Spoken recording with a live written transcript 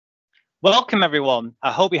Welcome everyone.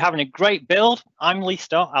 I hope you're having a great build. I'm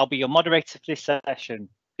Lisa. I'll be your moderator for this session.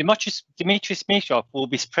 Dimitris Mishrov will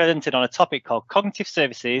be presented on a topic called Cognitive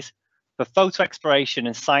Services for Photo Exploration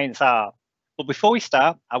and Science Art. But before we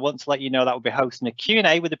start, I want to let you know that we'll be hosting a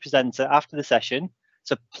Q&A with the presenter after the session.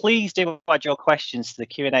 So please do add your questions to the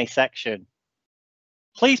Q&A section.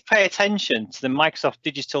 Please pay attention to the Microsoft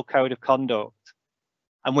Digital Code of Conduct.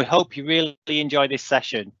 And we hope you really enjoy this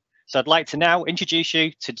session. So I'd like to now introduce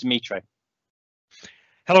you to Dimitri.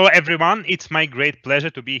 Hello, everyone. It's my great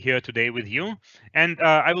pleasure to be here today with you. And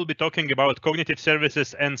I will be talking about cognitive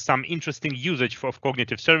services and some interesting usage of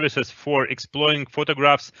cognitive services for exploring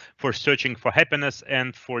photographs, for searching for happiness,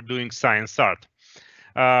 and for doing science art.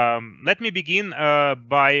 Let me begin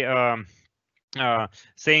by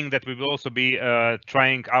saying that we will also be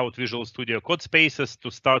trying out Visual Studio Code Spaces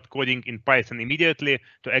to start coding in Python immediately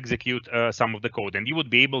to execute some of the code. And you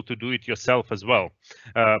would be able to do it yourself as well,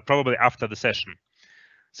 probably after the session.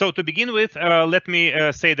 So to begin with, let me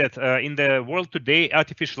say that in the world today,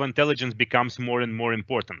 artificial intelligence becomes more and more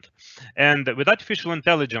important. And with artificial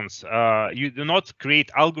intelligence, you do not create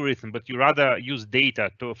algorithms, but you rather use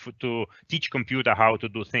data to teach computer how to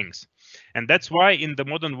do things. And that's why in the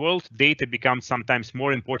modern world, data becomes sometimes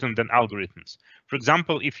more important than algorithms. For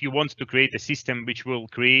example, if you want to create a system which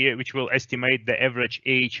will estimate the average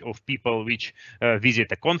age of people which visit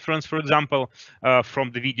a conference, for example,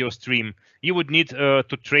 from the video stream, you would need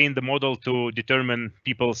to train the model to determine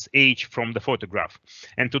people's age from the photograph.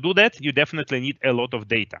 And to do that, you definitely need a lot of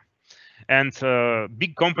data. And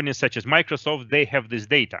big companies such as Microsoft, they have this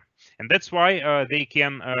data. And that's why they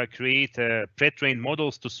can create pre-trained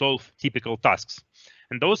models to solve typical tasks.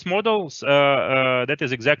 And those models, that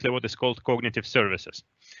is exactly what is called cognitive services.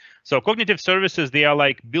 So cognitive services, they are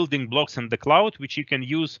like building blocks in the cloud, which you can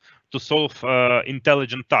use to solve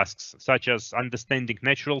intelligent tasks, such as understanding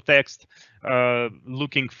natural text,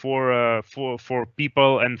 looking for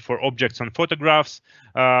people and for objects on photographs,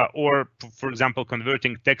 or, for example,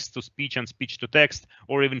 converting text to speech and speech to text,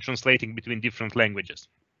 or even translating between different languages.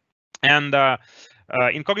 And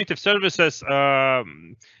in cognitive services,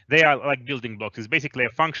 they are like building blocks. It's basically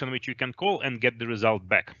a function which you can call and get the result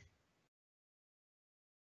back.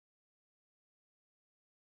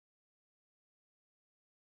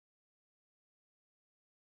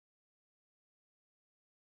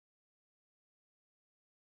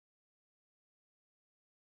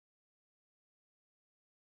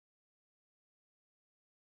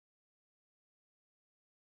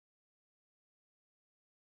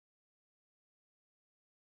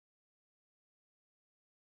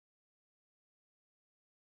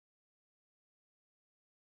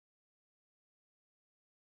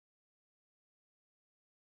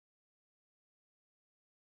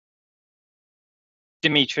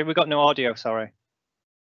 Dimitri, we've got no audio, sorry.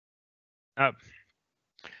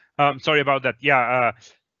 Sorry about that. Yeah.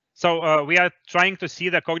 So we are trying to see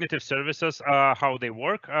the cognitive services, how they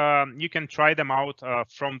work. You can try them out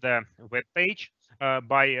from the web page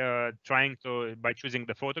by choosing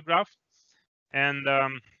the photograph. And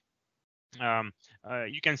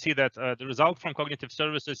you can see that the result from cognitive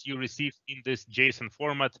services you receive in this JSON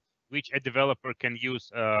format, which a developer can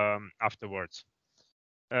use afterwards.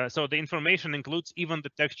 So the information includes even the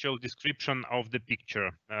textual description of the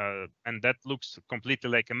picture, and that looks completely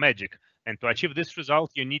like a magic. And to achieve this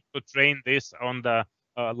result, you need to train this on the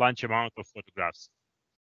large amount of photographs.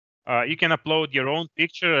 You can upload your own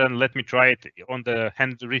picture, and let me try it on the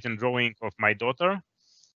handwritten drawing of my daughter.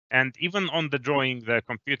 And even on the drawing, the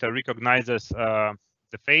computer recognizes the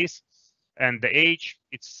face and the age.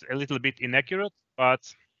 It's a little bit inaccurate, but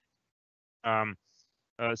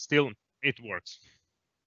still it works.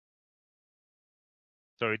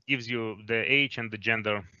 So it gives you the age and the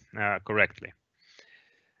gender correctly.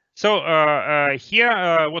 So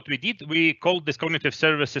here, what we did, we called this cognitive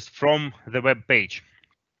services from the web page.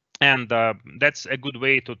 And that's a good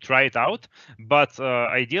way to try it out. But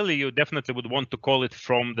ideally, you definitely would want to call it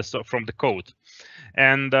from the code.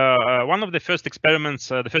 And one of the first experiments,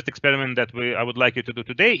 that I would like you to do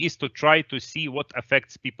today is to try to see what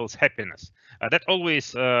affects people's happiness. That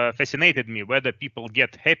always fascinated me, whether people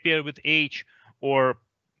get happier with age or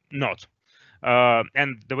not.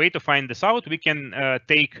 And the way to find this out, we can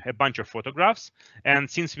take a bunch of photographs. And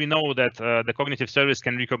since we know that the cognitive service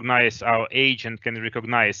can recognize our age and can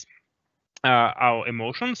recognize our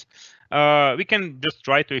emotions, we can just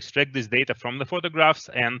try to extract this data from the photographs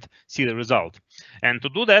and see the result. And to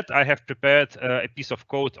do that, I have prepared a piece of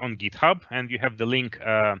code on GitHub, and you have the link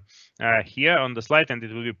here on the slide, and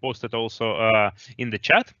it will be posted also in the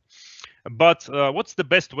chat. But what's the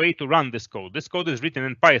best way to run this code? This code is written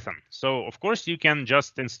in Python. So of course you can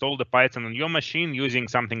just install the Python on your machine using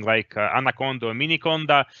something like Anaconda or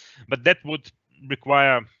Miniconda, but that would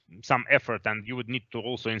require some effort, and you would need to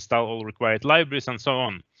also install all required libraries and so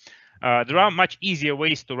on. There are much easier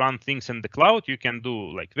ways to run things in the cloud. You can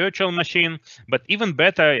do like virtual machine, but even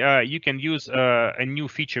better, you can use a new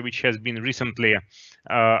feature which has been recently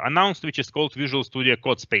announced, which is called Visual Studio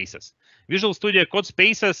Code Spaces. Visual Studio Code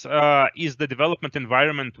Spaces is the development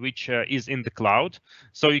environment which is in the cloud.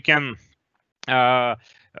 So you can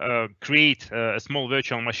create a small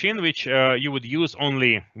virtual machine which you would use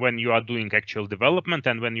only when you are doing actual development,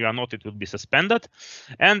 and when you are not, it will be suspended.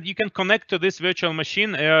 And you can connect to this virtual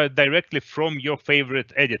machine directly from your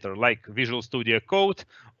favorite editor, like Visual Studio Code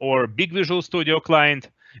or Big Visual Studio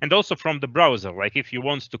Client, and also from the browser. Like if you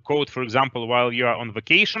want to code, for example, while you are on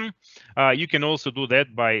vacation, you can also do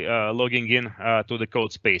that by logging in to the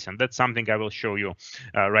code space, and that's something I will show you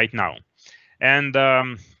right now. And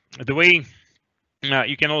the way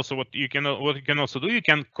you can also what you can also do, you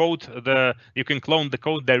can clone the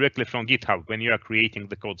code directly from GitHub when you are creating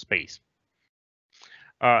the code space.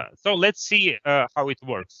 So let's see how it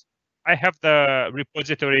works. I have the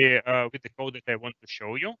repository with the code that I want to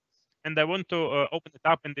show you, and I want to open it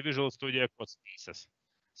up in the Visual Studio Code Spaces.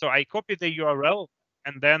 So I copy the URL,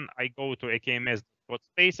 and then I go to AKMS code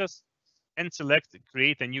spaces and select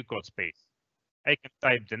create a new code space. I can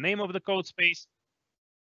type the name of the code space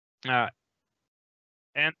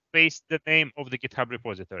and paste the name of the GitHub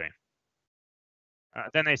repository.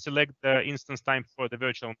 Then I select the instance type for the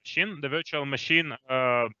virtual machine. The virtual machine,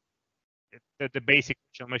 the basic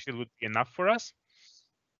virtual machine would be enough for us.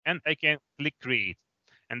 And I can click create.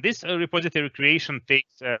 And this repository creation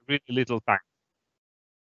takes really little time.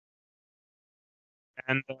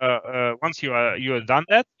 And once you are done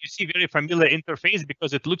that, you see very familiar interface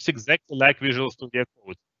because it looks exactly like Visual Studio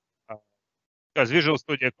Code. Because Visual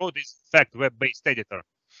Studio Code is in fact web-based editor.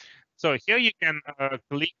 So here you can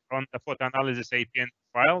click on the photo analysis APN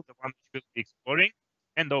file, the one which we'll be exploring,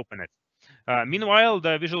 and open it. Meanwhile,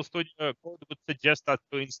 the Visual Studio Code would suggest us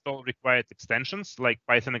to install required extensions like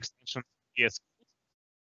Python extensions, VS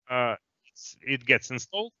Code. It gets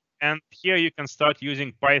installed, and here you can start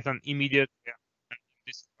using Python immediately in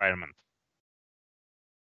this environment.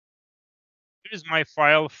 Here is my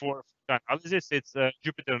file for photo analysis. It's a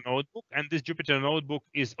Jupyter Notebook, and this Jupyter Notebook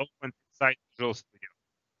is open inside Visual Studio.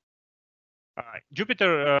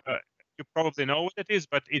 Jupyter, you probably know what it is,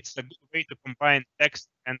 but it's a good way to combine text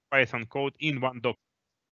and Python code in one document.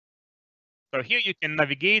 So here you can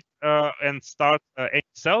navigate and start any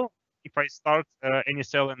cell. If I start any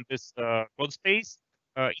cell in this code space,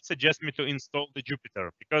 it suggests me to install the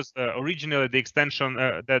Jupyter, because originally the extension,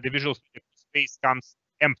 the Visual Studio space comes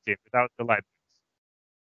empty without the libraries.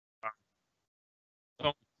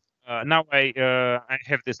 So now I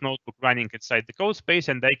have this notebook running inside the code space,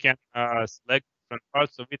 and I can select different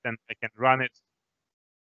parts of it, and I can run it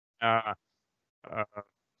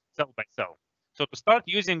cell by cell. So to start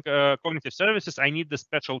using cognitive services, I need the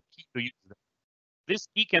special key to use them. This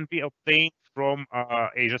key can be obtained from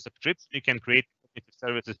Azure subscription. You can create cognitive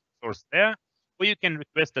services source there, or you can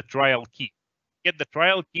request a trial key. Get the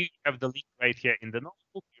trial key, you have the link right here in the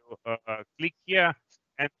notebook. You click here,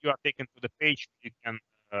 and you are taken to the page. You can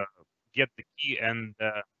get the key and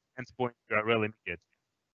endpoint URL immediately.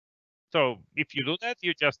 So if you do that,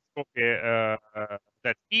 you just copy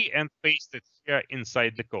that key and paste it here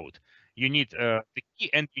inside the code. You need the key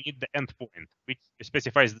and you need the endpoint, which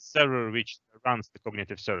specifies the server which runs the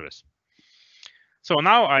cognitive service. So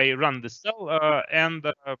now I run the cell, and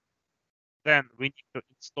then we need to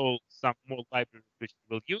install some more libraries which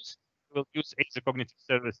we will use. We will use Azure Cognitive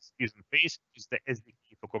Services Fusion Phase, which is the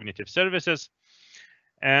SDK for cognitive services.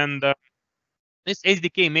 And this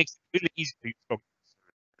SDK makes it really easy to use cognitive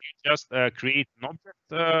services. You just create an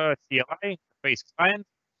object, CLI, Phase client,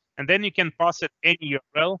 and then you can pass it any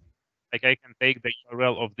URL. Like I can take the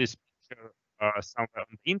URL of this picture somewhere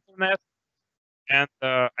on the internet, and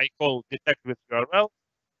I call detect with URL.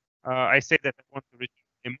 I say that I want to return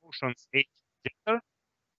emotions age gender.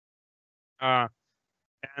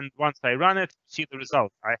 And once I run it, see the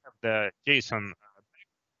result. I have the JSON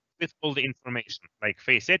with all the information, like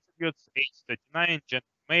face attributes, age 39, gender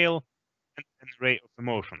male, and an array of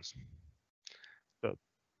emotions. So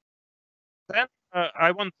then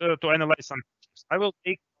I want to analyze some pictures. I will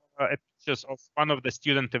take pictures of one of the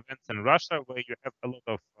student events in Russia where you have a lot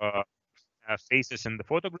of faces in the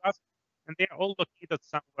photograph, and they are all located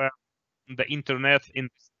somewhere on the internet in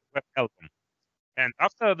this web album. And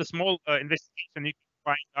after the small investigation, you can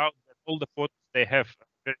find out that all the photos, they have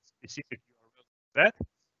very specific URL for that.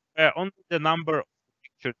 where only the number of the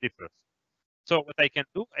picture differs. So what I can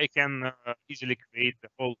do, I can easily create the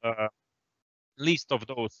whole list of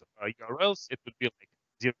those URLs. It would be like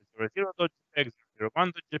 000.jpg,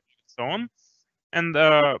 001.jpg, and so on. And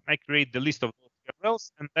I create the list of those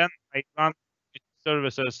URLs, and then I run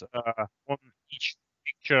services on each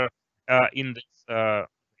picture in this.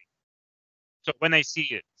 So when I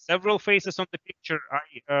see several faces on the picture,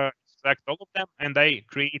 I select all of them, and I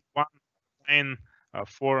create one line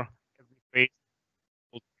for every face.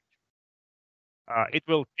 It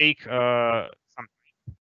will take some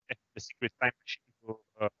time, the secret time machine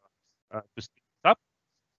to speed it up.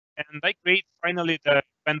 And I create finally the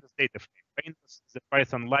pandas data frame. Pandas is a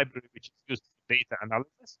Python library which is used for data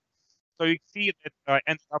analysis. So you see that I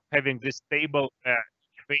ended up having this table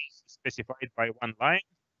each face specified by one line,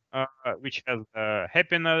 which has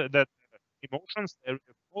happiness, that emotions,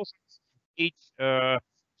 age,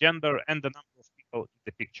 gender, and the number of people in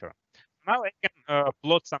the picture. Now I can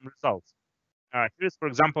plot some results. Here's, for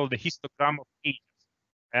example, the histogram of ages.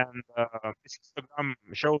 And this histogram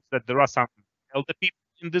shows that there are some elder people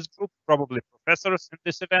in this group, probably professors in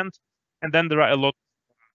this event, and then there are a lot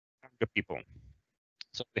of younger people.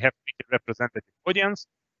 So we have pretty representative audience.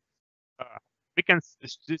 We can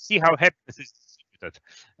see how happiness is distributed.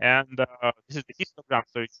 And this is the histogram,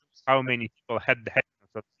 so it shows how many people had the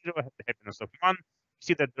happiness of 0, had the happiness of 1. You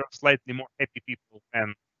see that there are slightly more happy people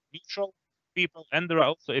than neutral people, and there are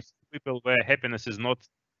also a few people where happiness is not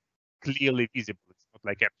clearly visible. It's not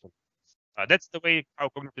like absolute. That's the way how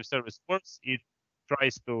cognitive service works. It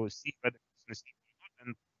tries to see whether the person is happy or not,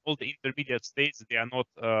 and all the intermediate states, they are not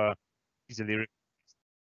easily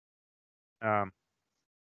recognized.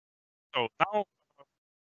 So now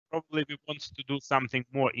probably we want to do something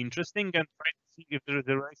more interesting and try to see if there is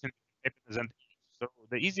a relation between happiness and age. So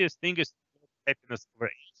the easiest thing is to plot happiness over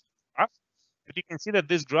age graph. But you can see that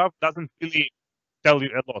this graph doesn't really tell you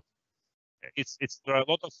a lot. There are a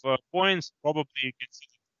lot of points. Probably you can see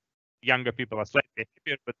younger people are slightly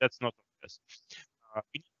happier, but that's not obvious.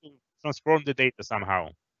 We need to transform the data somehow.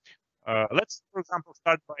 Let's, for example,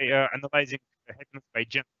 start by analyzing happiness by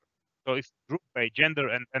gender. So if group by gender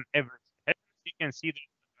and average happiness, you can see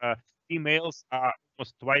that females are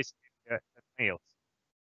almost twice than males.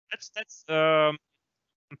 Let's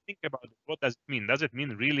think about it. What does it mean? Does it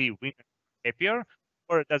mean really women are happier,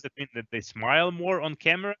 or does it mean that they smile more on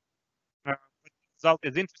camera? But the result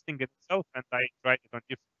is interesting in itself, and I tried it on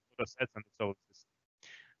different data sets, and it's always the same.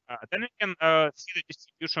 Then we can see the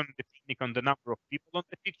distribution depending on the number of people on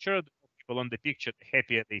the picture. The more people on the picture, the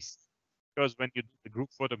happier they see. Because when you do the group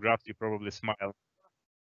photographs, you probably smile.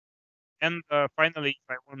 And finally, if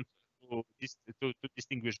I want to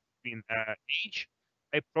distinguish between age,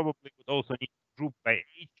 I probably would also need to group by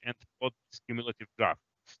age and plot this cumulative graph.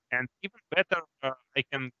 And even better, I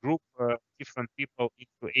can group different people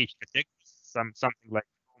into age categories, something like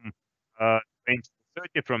from 20 to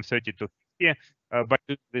 30, from 30 to 50, but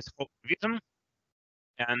this whole division.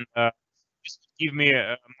 And this would give me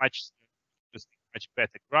a much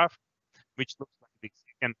better graph, which looks like this.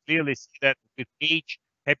 You can clearly see that with age,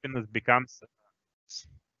 happiness becomes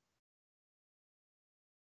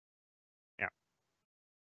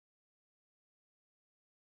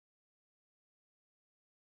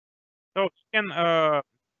So you can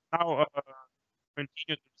now continue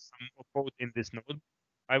to do some more code in this node.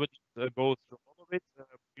 I would go through all of it.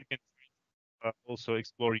 You can also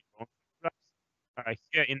explore your own photographs.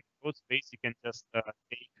 Here in the code space, you can just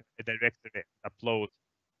take a directory and upload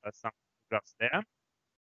some photographs there,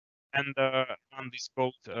 and run this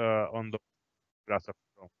code on the photographs of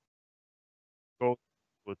your own. Code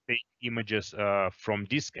to take images from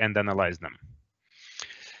disk and analyze them.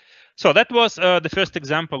 So that was the first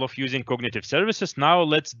example of using cognitive services. Now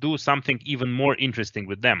let's do something even more interesting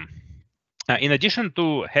with them. In addition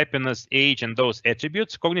to happiness, age, and those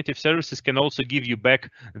attributes, cognitive services can also give you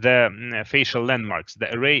back the facial landmarks,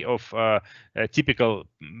 the array of typical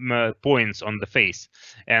points on the face.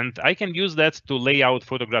 And I can use that to lay out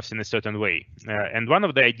photographs in a certain way. And one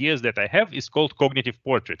of the ideas that I have is called cognitive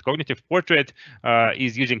portrait. Cognitive portrait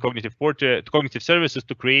is using cognitive services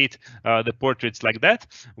to create the portraits like that.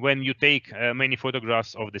 When you take many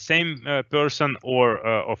photographs of the same person or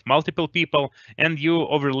of multiple people, and you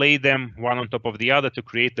overlay them one one on top of the other to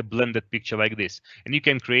create a blended picture like this. And you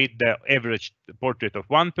can create the average portrait of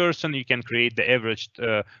one person. You can create the average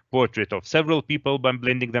portrait of several people by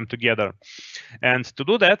blending them together. And to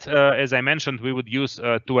do that, as I mentioned, we would use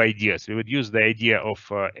two ideas. We would use the idea of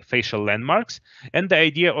facial landmarks and the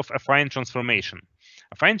idea of affine transformation.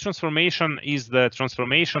 Affine transformation is the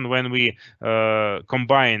transformation when we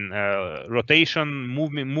combine rotation,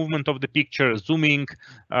 movement of the picture, zooming,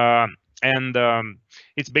 and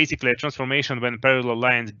it's basically a transformation when parallel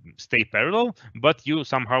lines stay parallel, but you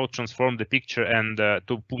somehow transform the picture and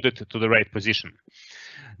to put it to the right position.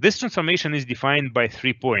 This transformation is defined by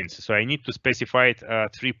 3 points. So I need to specify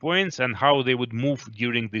 3 points and how they would move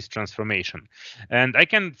during this transformation. And I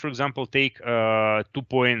can, for example, take 2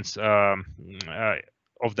 points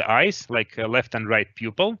of the eyes, like left and right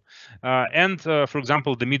pupil, and for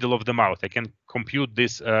example, the middle of the mouth. I can compute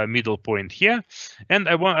this middle point here, and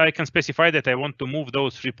I can specify that I want to move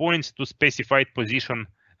those 3 points to specified position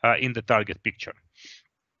in the target picture.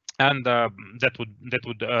 And that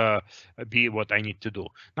would be what I need to do.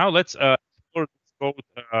 Now let's explore this code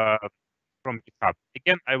from GitHub.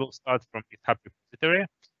 Again, I will start from GitHub repository.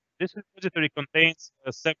 This repository contains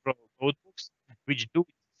several notebooks which do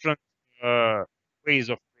different ways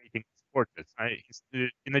of creating portraits.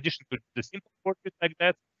 In addition to the simple portrait like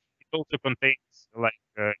that, it also contains like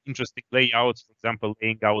interesting layouts, for example,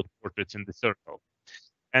 laying out portraits in the circle.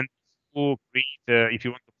 And to create, if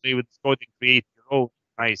you want to play with this code and create your own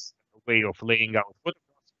nice way of laying out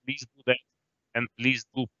photographs, please do that. And please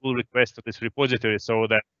do pull request to this repository so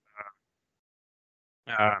that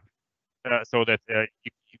we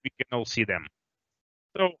can all see them.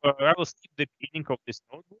 So I will skip the beginning of this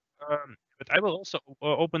notebook, but I will also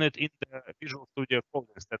open it in the Visual Studio Code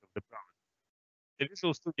instead of the browser. The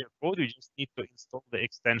Visual Studio Code, you just need to install the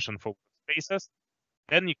extension for workspaces.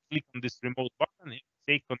 Then you click on this remote button and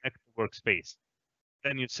say connect to workspace.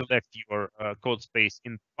 Then you select your code space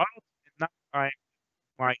in the cloud. And now I'm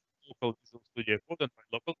my local Visual Studio Code on my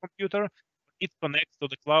local computer. It connects to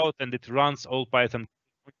the cloud and it runs all Python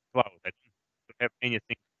on the cloud. I don't have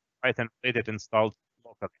anything Python related installed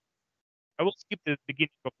locally. I will skip the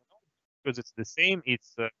beginning of the node because it's the same.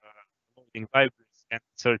 It's loading libraries and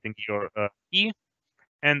inserting your key.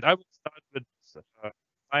 And I will start with this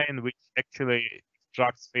line which actually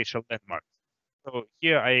extracts facial landmarks. So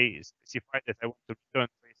here I specify that I want to return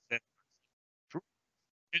face landmarks true,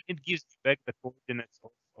 and it gives me back the coordinates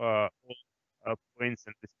of all points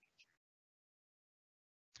in this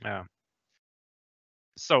picture.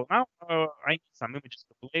 So now I need some images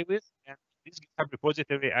to play with, and in this GitHub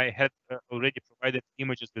repository I had already provided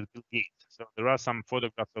images with Bill Gates. So there are some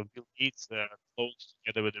photographs of Bill Gates closed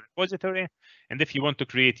together with the repository. And if you want to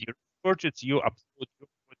create your portraits, you upload your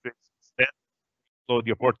portraits instead. Upload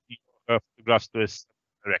your photographs to a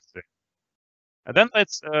directory. And then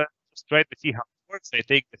let's just try to see how it works. I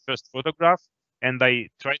take the first photograph and I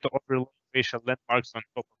try to overlay facial landmarks on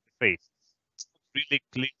top of the face. It's not really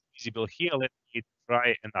clearly visible here. Let me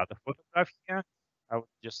try another photograph here. I would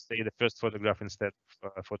just say the first photograph instead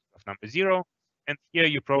of photograph number 0. And here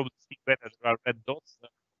you probably see better there are red dots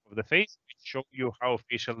of the face, which show you how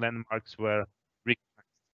facial landmarks were recognized.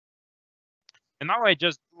 And now I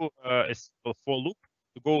just do a simple for loop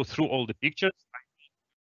to go through all the pictures.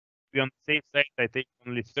 Be on the safe side, I take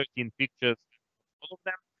only 13 pictures, all of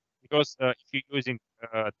them, because if you're using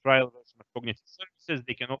trial version of cognitive services,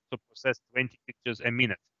 they can also process 20 pictures a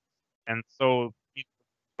minute. And so if you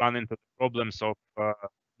run into the problems of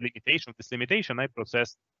limitation, this limitation, I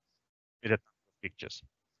processed a number of pictures.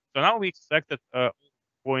 So now we extracted all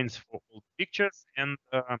points for all the pictures, and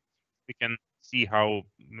we can see how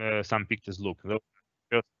some pictures look. Those are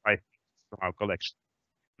the first 5 pictures from our collection.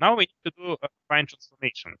 Now we need to do a fine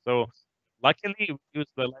transformation. So luckily, we use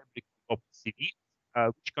the library of OpenCV,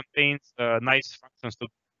 which contains nice functions.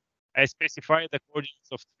 I specify the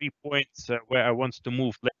coordinates of 3 points where I want to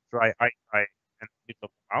move left, right, eye, and middle of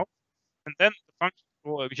the mouth. And then the function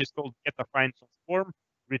which is called getAffine transform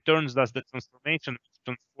returns us the transformation, which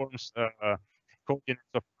transforms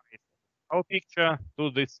coordinates of our picture to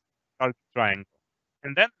this target triangle.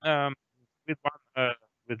 And then with the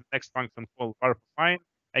next function called varpAffine,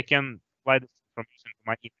 I can apply this transformation to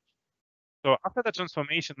my image. So after the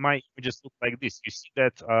transformation, my images look like this. You see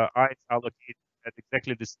that eyes are located at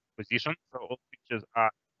exactly this position. So all pictures are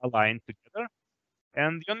aligned together.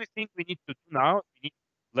 And the only thing we need to do now, we need to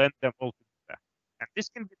blend them all together. And this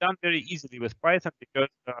can be done very easily with Python because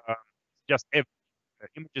just every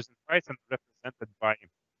images in Python represented by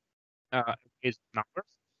numbers.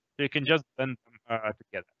 So you can just blend them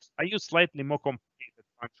together. I use slightly more complicated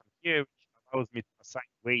function here, which allows me to assign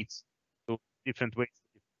weights to different weights.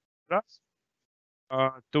 photographs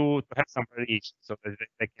to have some variation, so that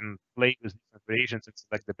they can play with different variations and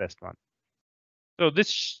select the best one. So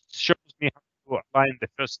this shows me how to align the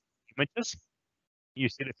first images. You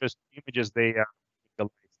see the first images, they are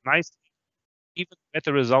nice. Even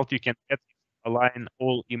better result you can get if you align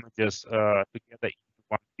all images together into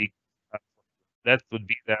one big. That would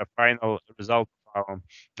be the final result of our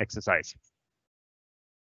exercise.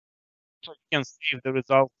 So you can save the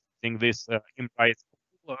result using this invite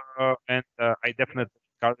tool, and I definitely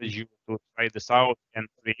encourage you to try this out and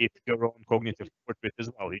create your own cognitive portrait as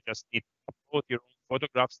well. You just need to upload your own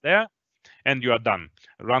photographs there, and you are done.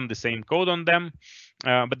 Run the same code on them,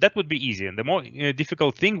 but that would be easy. And the more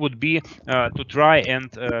difficult thing would be to try and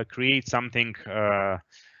create something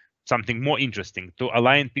more interesting, to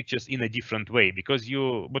align pictures in a different way, because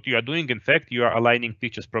what you are doing, in fact, you are aligning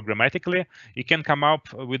pictures programmatically. You can come up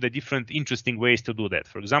with a different interesting ways to do that.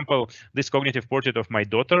 For example, this cognitive portrait of my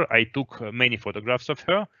daughter, I took many photographs of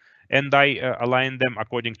her and I aligned them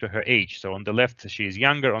according to her age. So on the left she is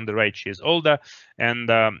younger, on the right she is older, and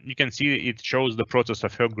you can see it shows the process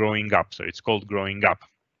of her growing up. So it's called growing up.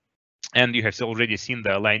 And you have already seen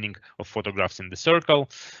the aligning of photographs in the circle.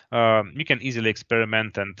 You can easily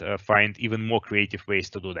experiment and find even more creative ways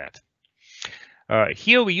to do that.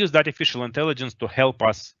 Here we use artificial intelligence to help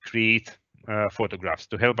us create photographs,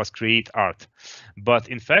 to help us create art. But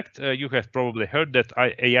in fact, you have probably heard that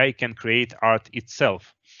AI can create art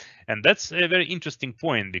itself. And that's a very interesting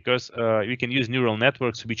point, because we can use neural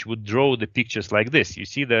networks which would draw the pictures like this. You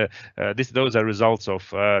see, those are results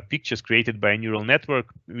of pictures created by a neural network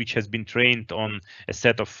which has been trained on a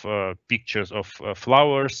set of pictures of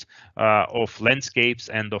flowers, of landscapes,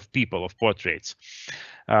 and of people, of portraits.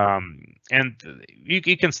 And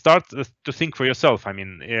you can start to think for yourself. I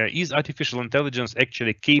mean, is artificial intelligence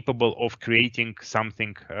actually capable of creating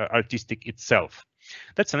something artistic itself?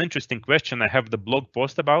 That's an interesting question. I have the blog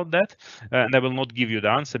post about that, and I will not give you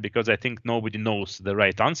the answer because I think nobody knows the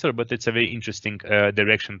right answer, but it's a very interesting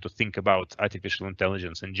direction to think about artificial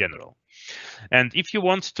intelligence in general. And if you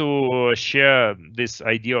want to share this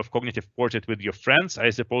idea of cognitive portrait with your friends,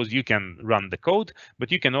 I suppose you can run the code,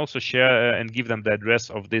 but you can also share and give them the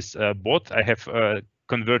address of this bot. I have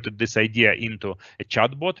converted this idea into a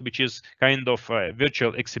chatbot, which is kind of a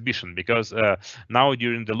virtual exhibition, because now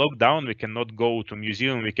during the lockdown, we cannot go to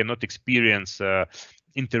museum, we cannot experience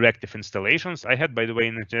interactive installations. I had, by the way,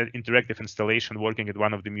 an interactive installation working at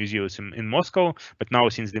one of the museums in Moscow, but now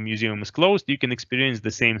since the museum is closed, you can experience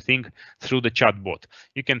the same thing through the chatbot.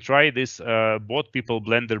 You can try this bot, People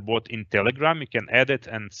Blender bot, in Telegram. You can add it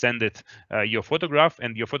and send it your photograph,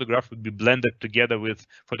 and your photograph would be blended together with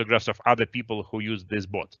photographs of other people who use this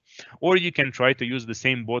bot. Or you can try to use the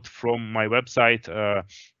same bot from my website,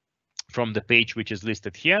 from the page which is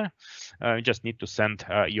listed here. You just need to send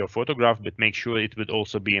your photograph, but make sure it would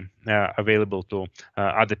also be available to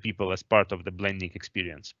other people as part of the blending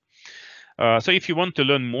experience. So if you want to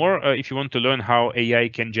learn more, if you want to learn how AI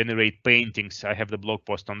can generate paintings, I have the blog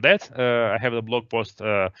post on that. I have a blog post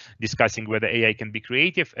discussing whether AI can be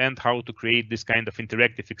creative and how to create this kind of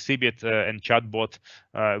interactive exhibit and chatbot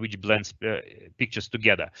which blends pictures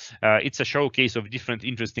together. It's a showcase of different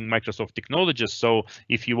interesting Microsoft technologies. So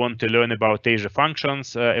if you want to learn about Azure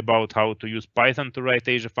functions, about how to use Python to write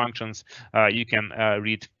Azure functions, you can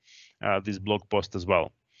read this blog post as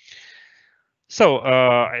well. So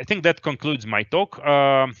I think that concludes my talk.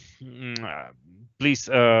 Please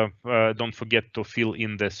don't forget to fill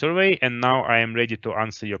in the survey. And now I am ready to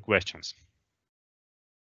answer your questions.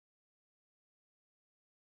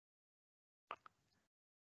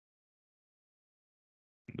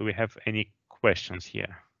 Do we have any questions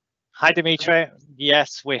here? Hi, Dimitri.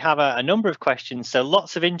 Yes, we have a number of questions. So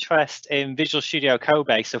lots of interest in Visual Studio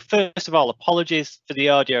Codebase. So first of all, apologies for the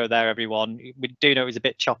audio there, everyone. We do know it was a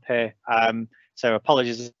bit choppy. So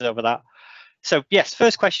apologies over that. So yes,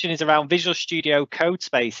 first question is around Visual Studio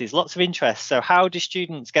Codespaces. Lots of interest. So how do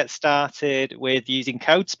students get started with using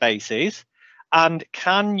Codespaces? And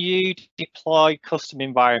can you deploy custom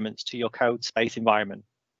environments to your Codespace environment?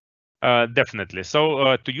 Definitely.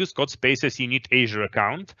 So to use Codespaces, you need Azure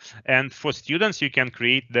account. And for students, you can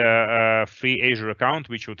create the free Azure account,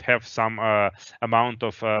 which would have some amount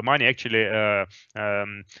of money. Actually,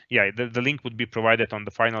 yeah, the link would be provided on the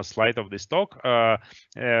final slide of this talk.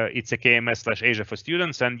 It's a KMS/Azure for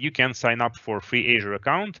students, and you can sign up for free Azure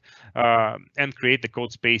account and create the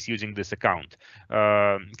Codespace using this account.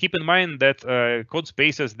 Keep in mind that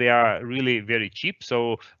Codespaces, they are really very cheap.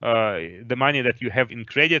 So the money that you have in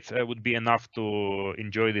credit would be enough to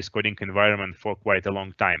enjoy this coding environment for quite a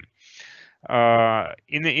long time.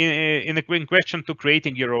 In question to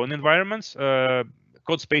creating your own environments,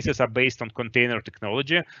 code spaces are based on container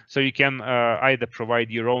technology, so you can either provide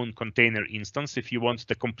your own container instance if you want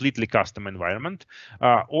the completely custom environment,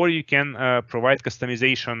 or you can provide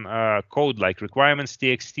customization code like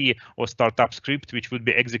requirements.txt or startup script, which would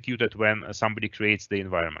be executed when somebody creates the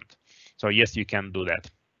environment. So yes, you can do that.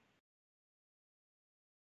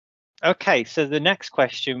 Okay, so the next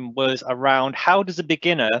question was around how does a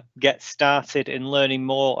beginner get started in learning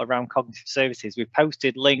more around cognitive services? We've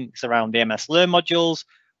posted links around the MS Learn modules,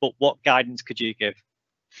 but what guidance could you give?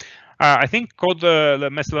 I think the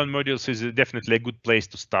MS Learn modules is definitely a good place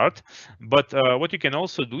to start. But what you can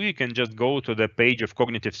also do, you can just go to the page of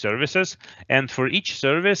cognitive services, and for each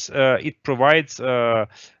service, it provides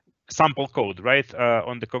sample code, right?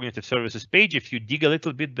 On the cognitive services page, if you dig a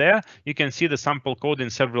little bit there, you can see the sample code in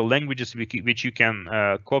several languages which you can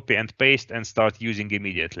copy and paste and start using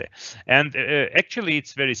immediately. And actually,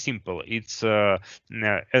 it's very simple. It's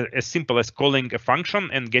as simple as calling a function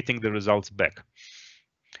and getting the results back.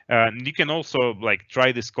 You can also like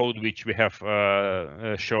try this code which we have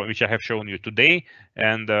which I have shown you today,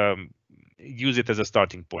 and use it as a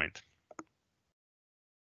starting point.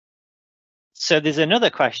 So there's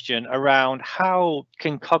another question around how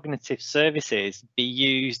can cognitive services be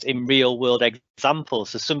used in real world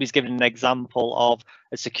examples? So somebody's given an example of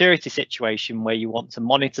a security situation where you want to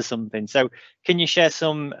monitor something. So can you share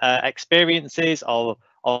some experiences or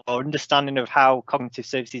understanding of how cognitive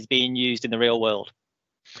services is being used in the real world?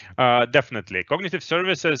 Definitely. Cognitive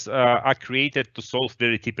services are created to solve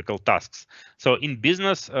very typical tasks. So in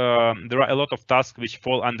business, there are a lot of tasks which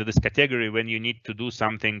fall under this category when you need to do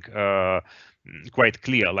something quite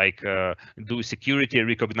clear, like do security,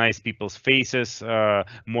 recognize people's faces,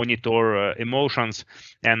 monitor emotions.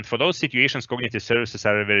 And for those situations, cognitive services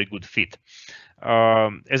are a very good fit.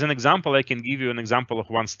 As an example, I can give you an example of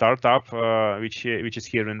one startup which is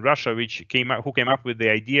here in Russia, who came up with the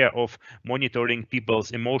idea of monitoring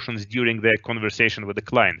people's emotions during their conversation with the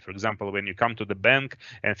client. For example, when you come to the bank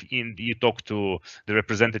and you talk to the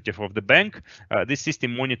representative of the bank, this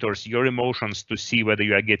system monitors your emotions to see whether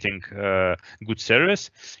you are getting good service.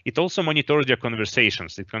 It also monitors your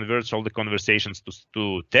conversations. It converts all the conversations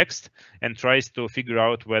to text and tries to figure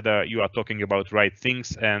out whether you are talking about right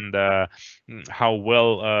things and how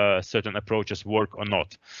well certain approaches work or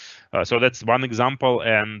not. So that's one example,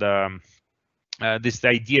 and this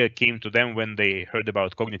idea came to them when they heard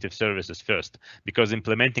about cognitive services first, because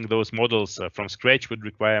implementing those models from scratch would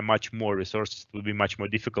require much more resources. It would be much more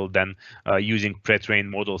difficult than using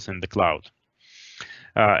pre-trained models in the cloud.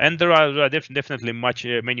 And there are definitely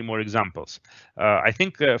many more examples. I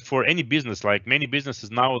think for any business, like many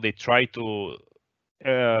businesses now, they try to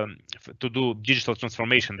do digital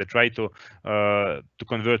transformation. They try to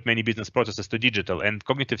convert many business processes to digital, and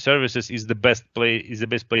cognitive services is the best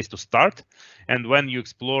place to start. And when you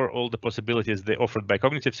explore all the possibilities they offered by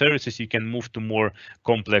cognitive services, you can move to more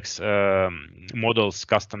complex models,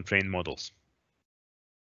 custom trained models.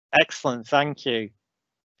 Excellent, thank you.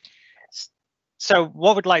 So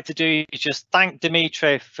what we'd like to do is just thank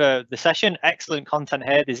Dimitri for the session. Excellent content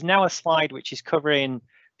here. There's now a slide which is covering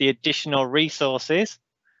the additional resources.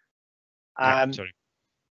 Sorry,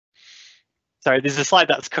 there's a slide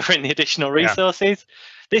that's covering the additional resources. Yeah.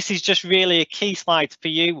 This is just really a key slide for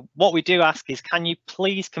you. What we do ask is, can you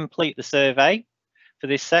please complete the survey for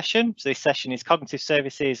this session? So this session is cognitive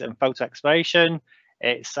services and photo exploration.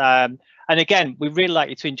 It's and again, we really like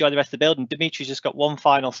you to enjoy the rest of the build. And Dimitri's just got one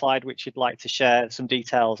final slide which he'd like to share some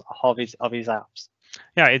details of his apps.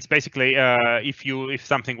 Yeah, it's basically if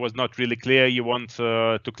something was not really clear, you want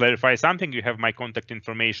to clarify something, you have my contact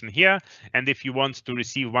information here. And if you want to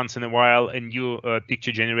receive once in a while a new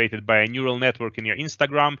picture generated by a neural network in your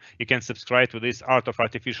Instagram, you can subscribe to this Art of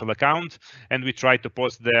Artificial account, and we try to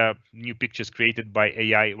post the new pictures created by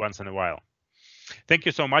AI once in a while. Thank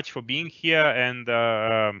you so much for being here, and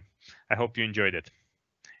I hope you enjoyed it.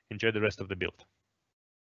 Enjoy the rest of the build.